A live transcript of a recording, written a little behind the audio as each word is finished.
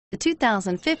The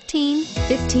 2015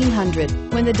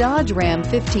 1500. When the Dodge Ram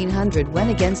 1500 went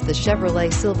against the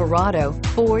Chevrolet Silverado,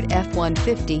 Ford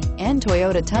F-150, and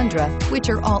Toyota Tundra, which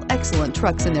are all excellent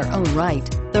trucks in their own right,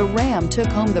 the Ram took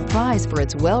home the prize for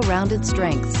its well-rounded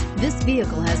strengths. This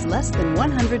vehicle has less than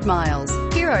 100 miles.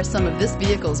 Here are some of this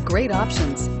vehicle's great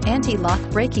options: anti-lock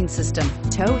braking system,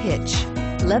 tow hitch,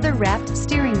 leather-wrapped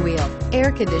steering wheel,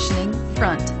 air conditioning,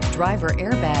 front, driver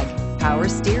airbag, power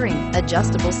steering,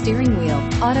 adjustable steering wheel,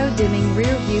 auto-dimming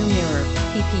rear view mirror,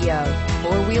 PPO,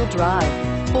 four-wheel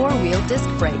drive, four-wheel disc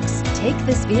brakes. Take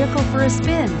this vehicle for a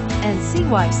spin and see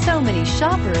why so many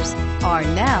shoppers are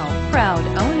now proud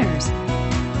owners.